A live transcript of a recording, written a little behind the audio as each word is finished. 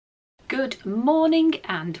Good morning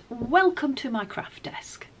and welcome to my craft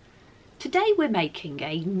desk. Today we're making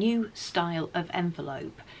a new style of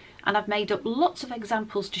envelope and I've made up lots of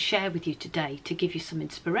examples to share with you today to give you some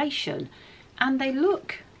inspiration, and they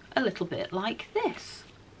look a little bit like this.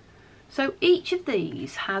 So each of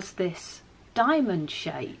these has this diamond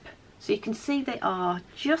shape, so you can see they are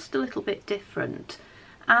just a little bit different,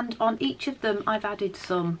 and on each of them I've added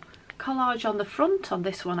some collage on the front. On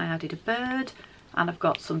this one I added a bird, and I've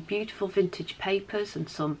got some beautiful vintage papers and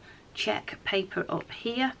some check paper up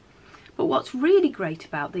here. But what's really great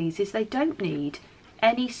about these is they don't need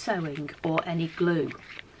any sewing or any glue.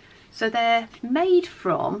 So they're made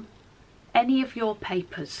from any of your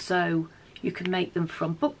papers. So you can make them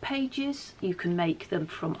from book pages, you can make them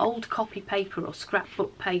from old copy paper or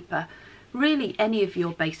scrapbook paper, really any of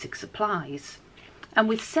your basic supplies. And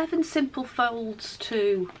with 7 simple folds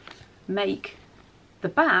to make the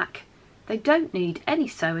back, they don't need any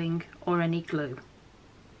sewing or any glue.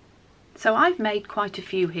 So I've made quite a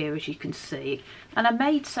few here, as you can see, and I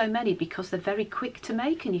made so many because they're very quick to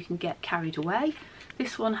make and you can get carried away.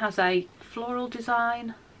 This one has a floral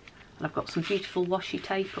design and I've got some beautiful washi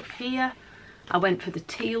tape up here. I went for the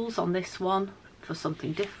teals on this one for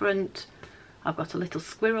something different. I've got a little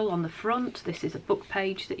squirrel on the front. This is a book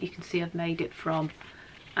page that you can see I've made it from,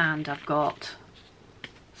 and I've got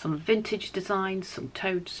some vintage designs, some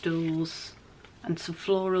toadstools and some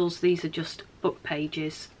florals. These are just book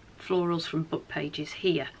pages, florals from book pages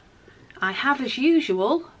here. I have, as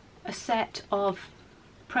usual, a set of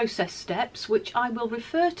process steps which I will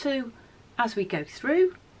refer to as we go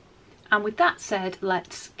through. And with that said,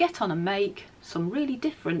 let's get on and make some really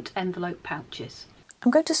different envelope pouches. I'm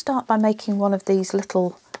going to start by making one of these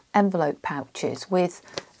little envelope pouches with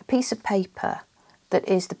a piece of paper that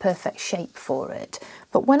is the perfect shape for it.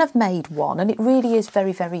 But when I've made one, and it really is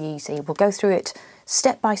very, very easy, we'll go through it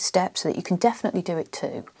step by step so that you can definitely do it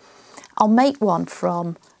too. I'll make one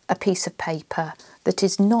from a piece of paper that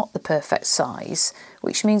is not the perfect size,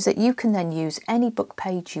 which means that you can then use any book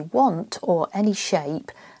page you want or any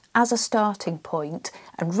shape as a starting point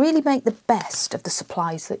and really make the best of the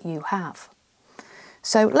supplies that you have.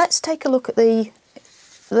 So let's take a look at the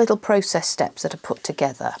little process steps that are put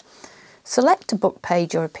together. Select a book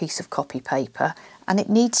page or a piece of copy paper, and it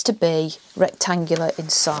needs to be rectangular in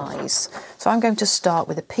size. So I'm going to start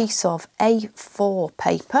with a piece of A4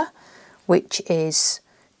 paper, which is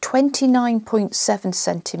 29.7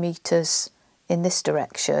 centimetres in this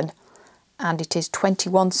direction, and it is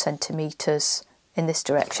 21 centimetres in this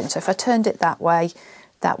direction. So if I turned it that way,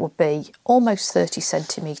 that would be almost 30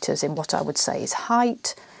 centimetres in what I would say is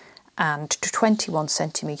height and 21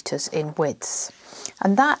 centimetres in width.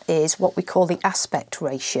 And that is what we call the aspect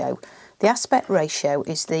ratio. The aspect ratio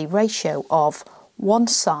is the ratio of one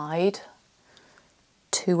side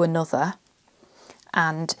to another,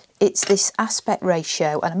 and it's this aspect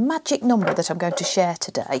ratio and a magic number that I'm going to share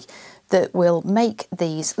today that will make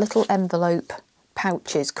these little envelope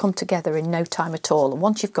pouches come together in no time at all, and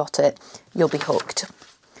once you've got it, you'll be hooked.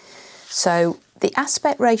 So the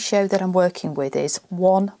aspect ratio that I'm working with is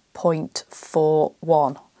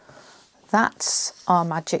 1.41. That's our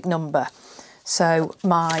magic number. So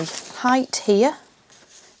my height here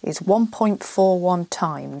is 1.41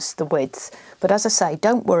 times the width. But as I say,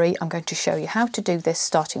 don't worry, I'm going to show you how to do this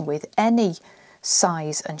starting with any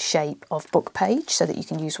size and shape of book page so that you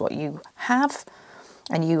can use what you have,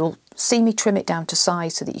 and you'll see me trim it down to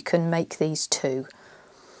size so that you can make these too.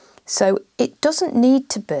 So it doesn't need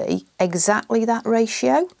to be exactly that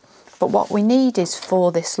ratio, but what we need is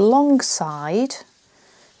for this long side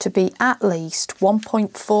to be at least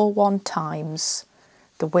 1.41 times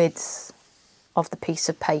the width of the piece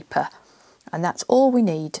of paper, and that's all we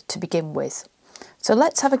need to begin with. So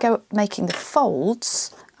let's have a go at making the folds,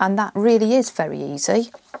 and that really is very easy.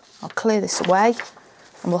 I'll clear this away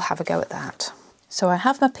and we'll have a go at that. So I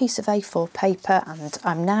have my piece of A4 paper, and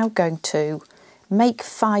I'm now going to make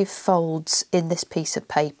 5 folds in this piece of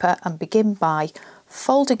paper and begin by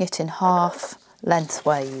folding it in half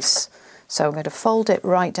lengthways. So I'm going to fold it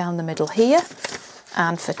right down the middle here,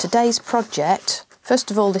 and for today's project, first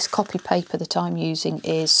of all, this copy paper that I'm using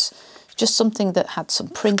is just something that had some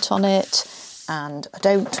print on it, and I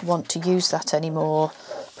don't want to use that anymore,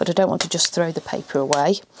 but I don't want to just throw the paper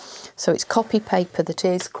away. So it's copy paper that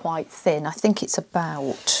is quite thin. I think it's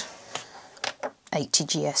about 80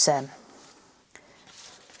 GSM.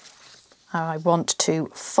 I want to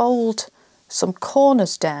fold some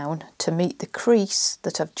corners down to meet the crease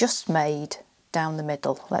that I've just made down the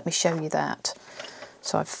middle. Let me show you that.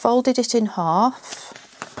 So I've folded it in half,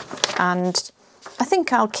 and I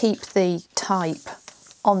think I'll keep the type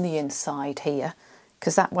on the inside here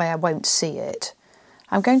because that way I won't see it.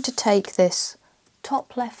 I'm going to take this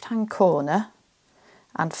top left hand corner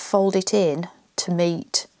and fold it in to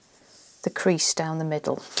meet the crease down the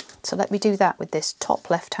middle. So let me do that with this top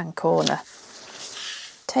left hand corner.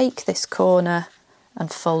 Take this corner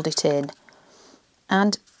and fold it in,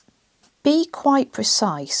 and be quite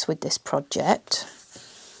precise with this project.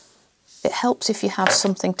 It helps if you have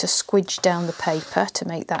something to squidge down the paper to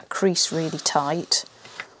make that crease really tight.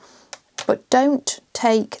 But don't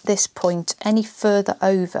take this point any further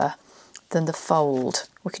over than the fold.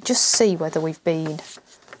 We can just see whether we've been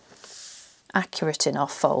accurate in our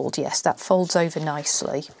fold. Yes, that folds over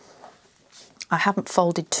nicely. I haven't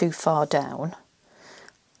folded too far down.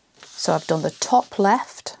 So I've done the top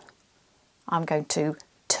left. I'm going to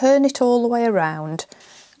turn it all the way around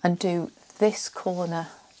and do this corner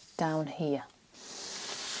down here.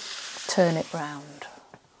 Turn it round.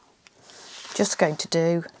 Just going to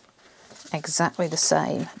do exactly the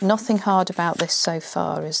same. Nothing hard about this so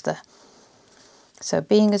far, is there? So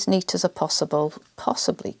being as neat as I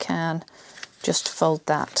possibly can, just fold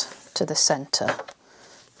that to the centre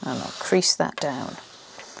and I'll crease that down.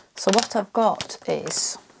 So what I've got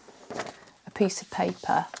is a piece of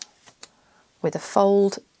paper with a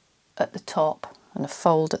fold at the top and a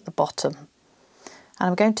fold at the bottom. And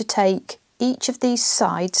I'm going to take each of these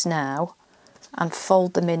sides now and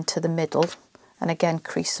fold them into the middle, and again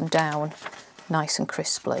crease them down nice and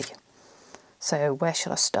crisply. So where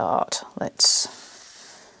shall I start? Let's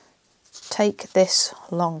take this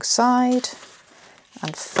long side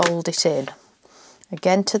and fold it in,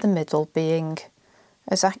 again to the middle, being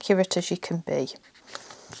as accurate as you can be.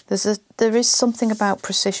 There is something about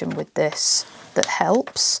precision with this that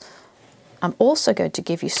helps. I'm also going to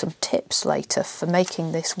give you some tips later for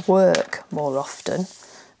making this work more often,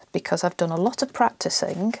 because I've done a lot of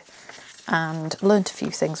practicing and learnt a few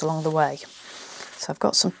things along the way. So I've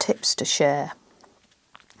got some tips to share.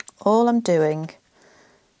 All I'm doing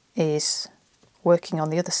is working on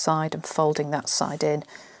the other side and folding that side in,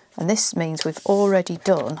 and this means we've already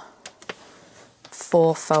done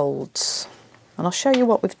 4 folds, and I'll show you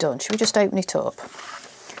what we've done. Should we just open it up?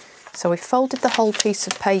 So we folded the whole piece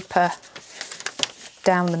of paper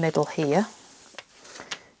down the middle here,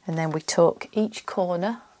 and then we took each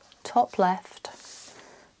corner, top left,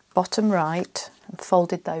 bottom right, and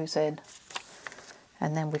folded those in,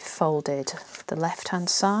 and then we've folded the left hand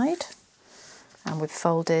side and we've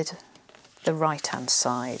folded the right hand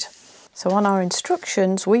side. So on our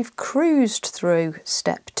instructions we've cruised through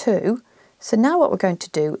step 2. So now what we're going to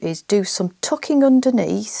do is do some tucking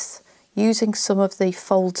underneath using some of the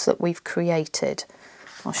folds that we've created.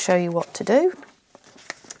 I'll show you what to do.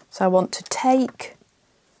 So I want to take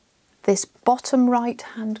this bottom right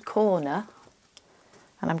hand corner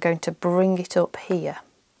and I'm going to bring it up here,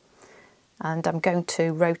 and I'm going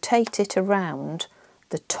to rotate it around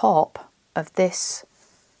the top of this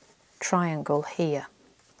triangle here.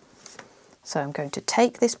 So I'm going to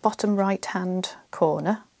take this bottom right hand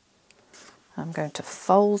corner, I'm going to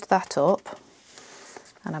fold that up,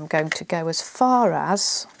 and I'm going to go as far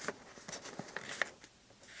as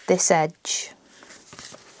this edge.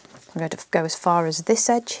 I'm going to go as far as this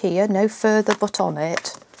edge here, no further but on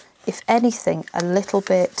it. If anything, a little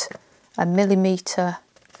bit, a millimetre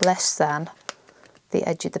less than the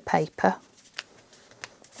edge of the paper.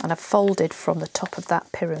 And I've folded from the top of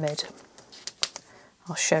that pyramid.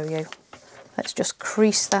 I'll show you. Let's just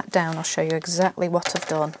crease that down. I'll show you exactly what I've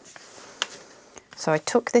done. So I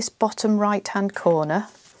took this bottom right hand corner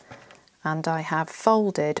and I have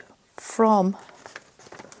folded from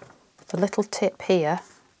the little tip here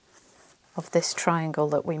of this triangle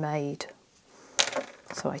that we made.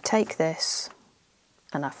 So I take this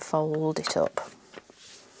and I fold it up,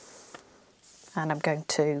 and I'm going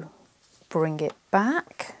to bring it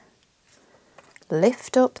back,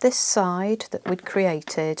 lift up this side that we'd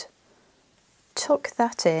created, tuck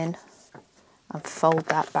that in and fold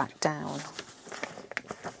that back down.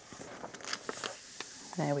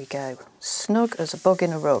 There we go, snug as a bug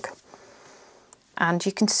in a rug. And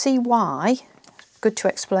you can see why, good to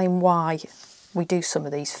explain why we do some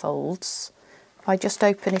of these folds. If I just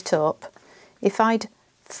open it up, if I'd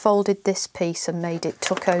folded this piece and made it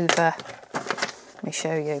tuck over, let me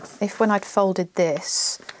show you, if when I'd folded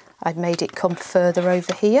this I'd made it come further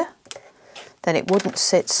over here, then it wouldn't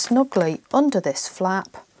sit snugly under this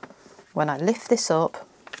flap when I lift this up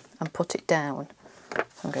and put it down.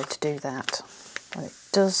 I'm going to do that, and it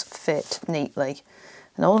does fit neatly.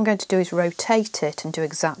 And all I'm going to do is rotate it and do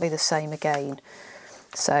exactly the same again.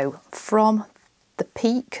 So from the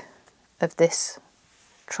peak of this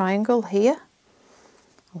triangle here,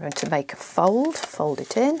 I'm going to make a fold, fold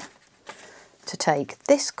it in, to take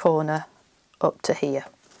this corner up to here.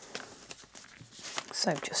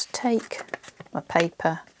 So just take my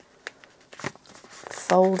paper,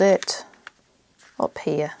 fold it up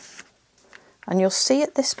here, and you'll see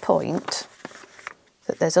at this point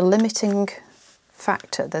that there's a limiting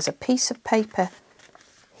factor. There's a piece of paper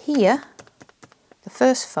here, the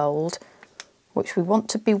first fold, which we want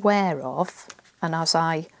to beware of, and as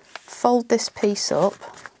I fold this piece up,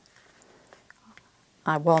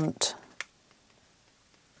 I want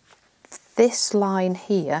this line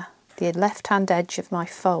here, the left hand edge of my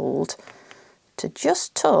fold, to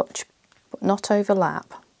just touch but not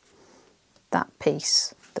overlap that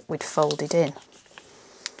piece that we'd folded in.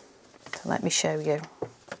 So let me show you.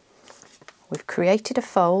 We've created a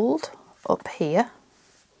fold up here,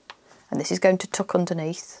 and this is going to tuck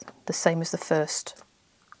underneath, the same as the first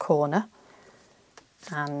corner.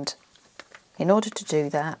 And in order to do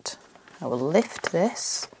that, I will lift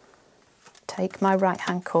this, take my right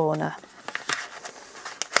hand corner,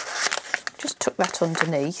 just tuck that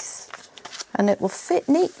underneath, and it will fit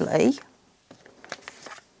neatly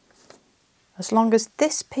as long as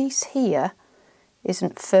this piece here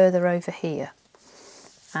isn't further over here.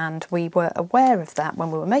 And we were aware of that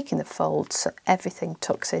when we were making the folds, so everything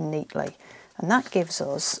tucks in neatly, and that gives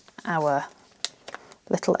us our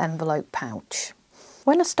little envelope pouch.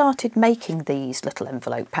 When I started making these little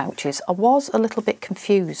envelope pouches, I was a little bit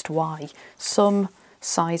confused why some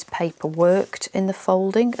size paper worked in the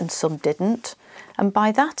folding and some didn't. And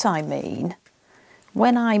by that I mean,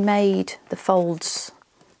 when I made the folds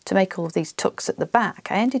to make all of these tucks at the back,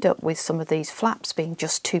 I ended up with some of these flaps being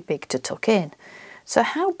just too big to tuck in. So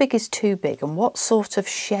how big is too big, and what sort of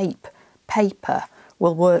shape paper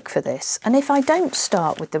will work for this? And if I don't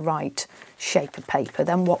start with the right shape of paper,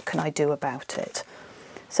 then what can I do about it?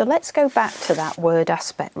 So let's go back to that word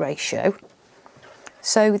aspect ratio.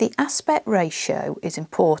 So the aspect ratio is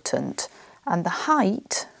important, and the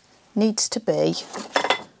height needs to be,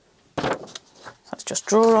 let's just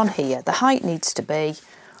draw on here, the height needs to be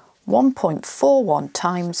 1.41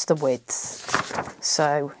 times the width.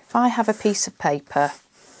 So if I have a piece of paper,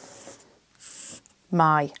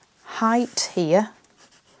 my height here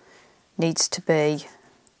needs to be,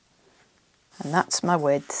 and that's my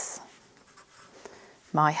width,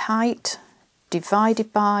 my height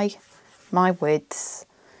divided by my width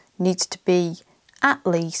needs to be at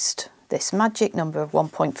least this magic number of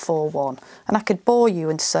 1.41. And I could bore you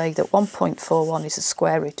and say that 1.41 is the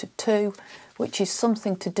square root of 2, which is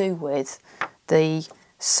something to do with the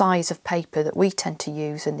size of paper that we tend to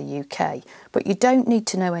use in the UK. But you don't need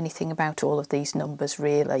to know anything about all of these numbers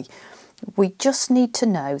really. We just need to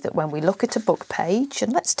know that when we look at a book page,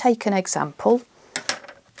 and let's take an example.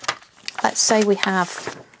 Let's say we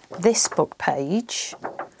have this book page.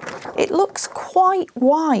 It looks quite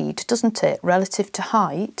wide, doesn't it, relative to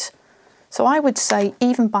height? So I would say,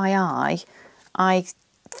 even by eye, I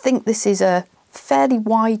think this is a fairly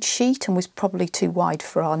wide sheet and was probably too wide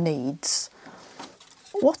for our needs.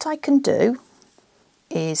 What I can do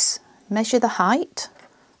is measure the height.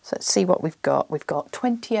 So let's see what we've got. We've got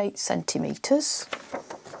 28 centimetres.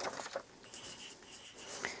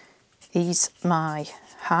 Is my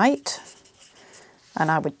height, and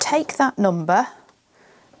I would take that number,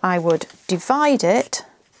 I would divide it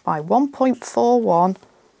by 1.41,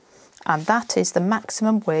 and that is the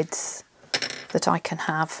maximum width that I can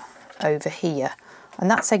have over here. And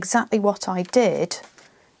that's exactly what I did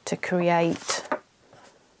to create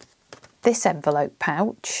this envelope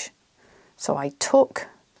pouch. So I took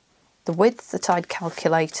the width that I'd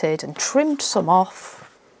calculated and trimmed some off,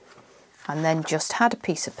 and then just had a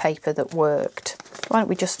piece of paper that worked. Why don't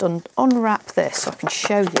we just unwrap this so I can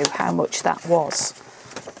show you how much that was.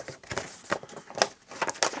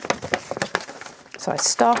 So I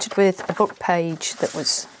started with a book page that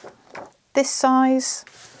was this size.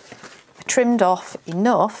 I trimmed off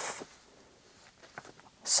enough,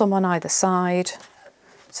 some on either side,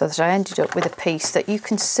 so that I ended up with a piece that you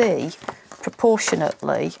can see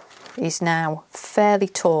proportionately is now fairly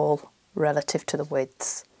tall relative to the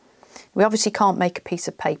width. We obviously can't make a piece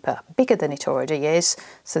of paper bigger than it already is,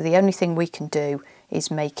 so the only thing we can do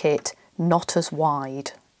is make it not as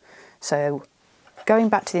wide. So going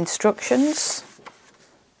back to the instructions,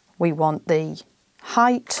 we want the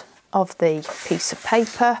height of the piece of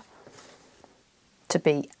paper to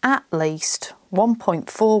be at least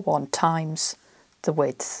 1.41 times the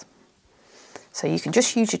width. So you can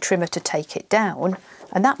just use your trimmer to take it down,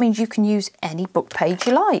 and that means you can use any book page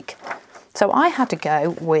you like. So I had to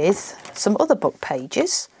go with some other book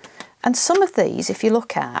pages, and some of these, if you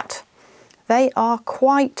look at, they are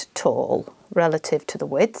quite tall relative to the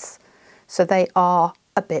width. So they are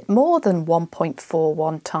a bit more than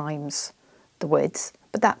 1.41 times the width,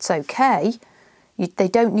 but that's okay. They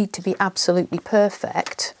don't need to be absolutely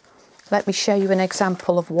perfect. Let me show you an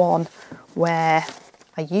example of one where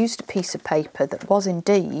I used a piece of paper that was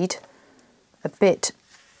indeed a bit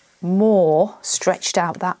more stretched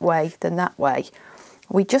out that way than that way.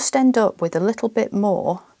 We just end up with a little bit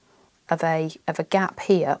more of a gap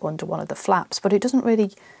here under one of the flaps, but it doesn't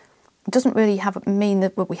really mean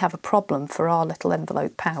that we have a problem for our little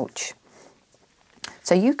envelope pouch.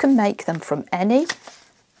 So you can make them from any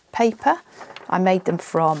paper. I made them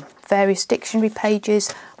from various dictionary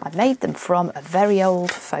pages. I made them from a very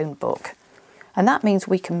old phone book. And that means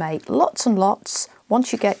we can make lots and lots.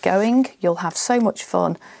 Once you get going, you'll have so much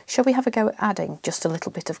fun. Shall we have a go at adding just a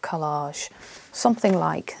little bit of collage? Something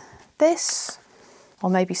like this, or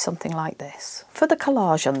maybe something like this. For the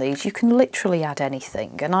collage on these, you can literally add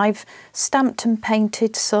anything. And I've stamped and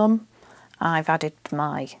painted some. I've added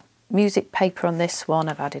my music paper on this one.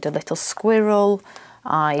 I've added a little squirrel.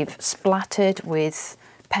 I've splattered with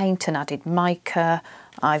paint and added mica.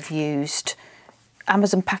 I've used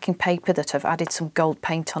Amazon packing paper that I've added some gold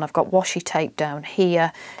paint on. I've got washi tape down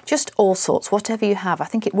here, just all sorts, whatever you have. I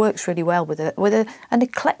think it works really well with an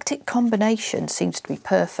eclectic combination seems to be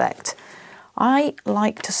perfect. I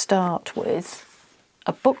like to start with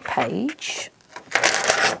a book page,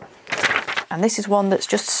 and this is one that's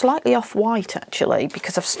just slightly off white actually,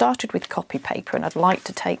 because I've started with copy paper and I'd like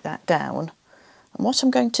to take that down. And what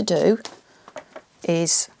I'm going to do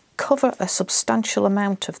is cover a substantial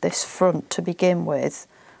amount of this front to begin with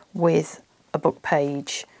a book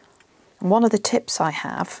page. And one of the tips I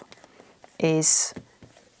have is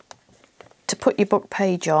to put your book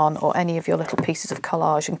page on or any of your little pieces of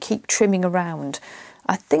collage and keep trimming around.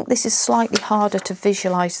 I think this is slightly harder to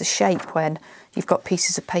visualise the shape when you've got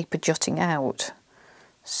pieces of paper jutting out.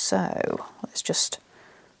 So let's just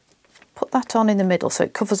put that on in the middle so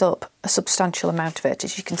it covers up a substantial amount of it.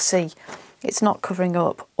 As you can see, it's not covering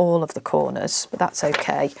up all of the corners, but that's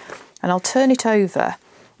okay. And I'll turn it over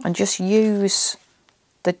and just use,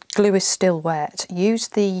 the glue is still wet, use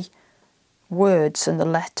the words and the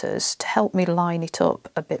letters to help me line it up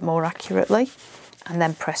a bit more accurately, and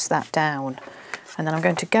then press that down. And then I'm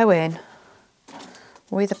going to go in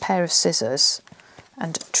with a pair of scissors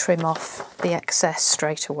and trim off the excess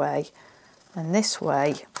straight away. And this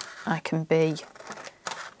way I can be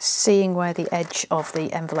seeing where the edge of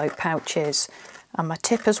the envelope pouch is. And my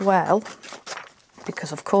tip as well,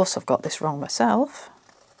 because of course I've got this wrong myself,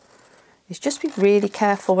 is just be really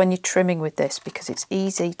careful when you're trimming with this, because it's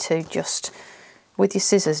easy to just, with your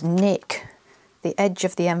scissors, nick the edge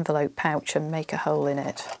of the envelope pouch and make a hole in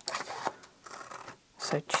it.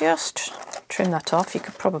 So just trim that off. You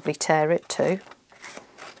could probably tear it too.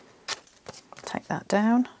 Take that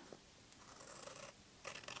down.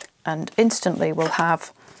 And instantly we'll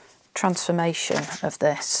have transformation of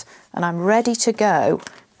this, and I'm ready to go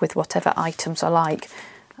with whatever items I like.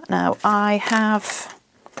 Now I have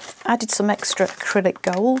added some extra acrylic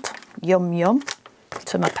gold, yum yum,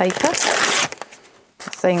 to my paper.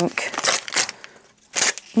 I think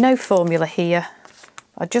no formula here.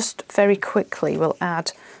 I just very quickly will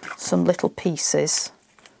add some little pieces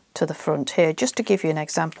to the front here, just to give you an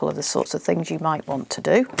example of the sorts of things you might want to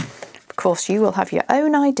do. Of course, you will have your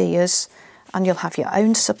own ideas and you'll have your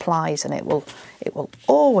own supplies, and it will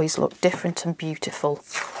always look different and beautiful.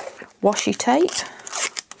 Washi tape.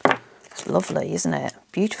 It's lovely, isn't it?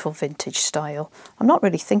 Beautiful vintage style. I'm not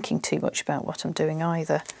really thinking too much about what I'm doing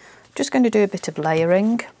either. I'm just going to do a bit of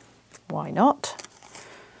layering. Why not?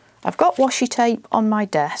 I've got washi tape on my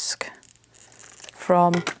desk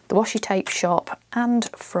from the washi tape shop and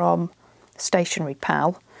from Stationery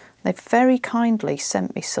Pal. They've very kindly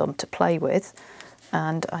sent me some to play with,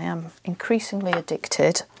 and I am increasingly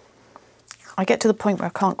addicted. I get to the point where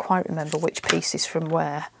I can't quite remember which piece is from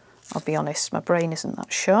where. I'll be honest, my brain isn't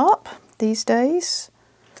that sharp these days.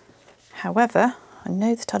 However, I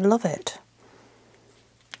know that I love it.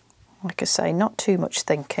 Like I say, not too much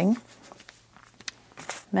thinking.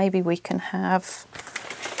 Maybe we can have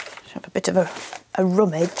a bit of a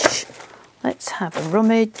rummage. Let's have a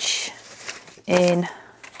rummage in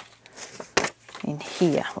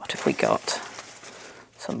here. What have we got?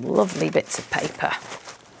 Some lovely bits of paper.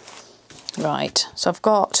 Right, so I've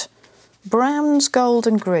got browns, gold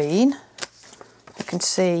and green. You can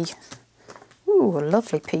see, ooh, a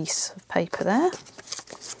lovely piece of paper there.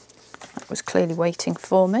 That was clearly waiting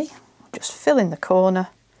for me. Just fill in the corner.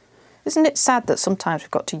 Isn't it sad that sometimes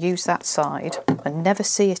we've got to use that side and never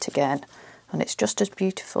see it again, and it's just as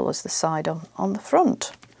beautiful as the side on the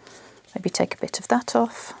front. Maybe take a bit of that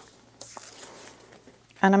off.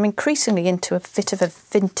 and I'm increasingly into a bit of a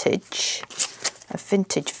vintage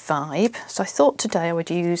vibe. So I thought today I would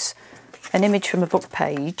use an image from a book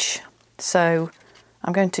page. So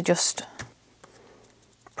I'm going to just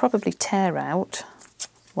probably tear out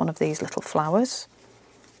one of these little flowers.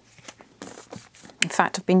 In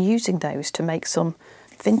fact, I've been using those to make some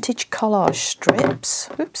vintage collage strips.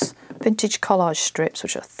 Oops, vintage collage strips,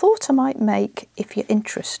 which I thought I might make if you're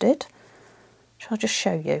interested. Shall I just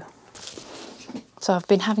show you? So I've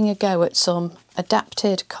been having a go at some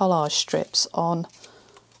adapted collage strips on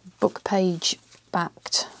book page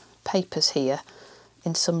backed papers here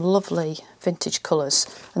in some lovely vintage colours.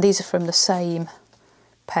 And these are from the same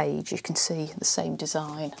page, you can see the same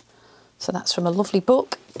design. So that's from a lovely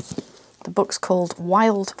book. The book's called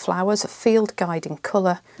Wild Flowers, a field guide in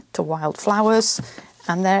colour to wild flowers.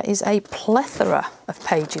 And there is a plethora of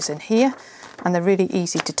pages in here, and they're really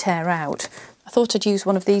easy to tear out. I thought I'd use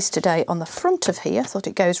one of these today on the front of here. I thought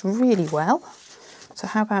it goes really well. So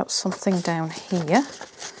how about something down here?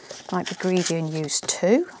 Might be greedy and use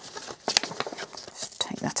two. Just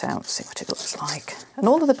take that out, see what it looks like. And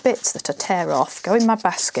all of the bits that I tear off go in my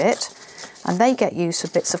basket, and they get used for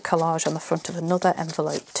bits of collage on the front of another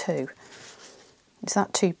envelope too. Is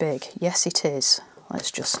that too big? Yes, it is.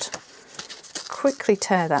 Let's just quickly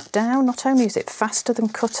tear that down. Not only is it faster than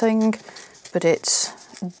cutting, but it's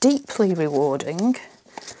deeply rewarding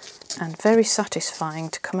and very satisfying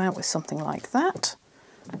to come out with something like that,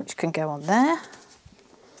 which can go on there,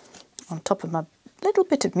 on top of my little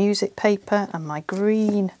bit of music paper and my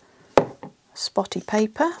green spotty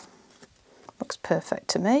paper. Looks perfect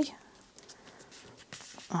to me.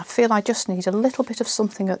 I feel I just need a little bit of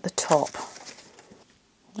something at the top.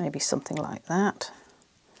 Maybe something like that.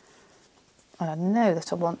 And I know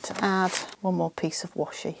that I want to add one more piece of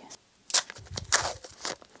washi.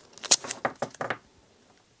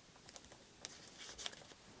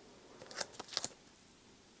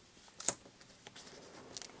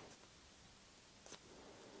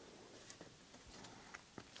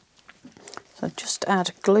 So just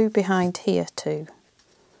add glue behind here to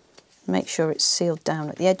make sure it's sealed down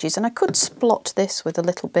at the edges. And I could splot this with a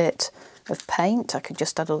little bit of paint. I could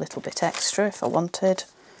just add a little bit extra if I wanted.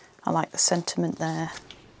 I like the sentiment there.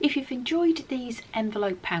 If you've enjoyed these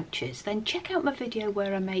envelope pouches, then check out my video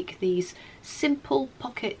where I make these simple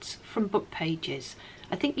pockets from book pages.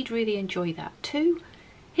 I think you'd really enjoy that too.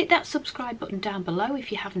 Hit that subscribe button down below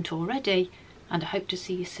if you haven't already, and I hope to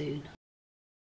see you soon.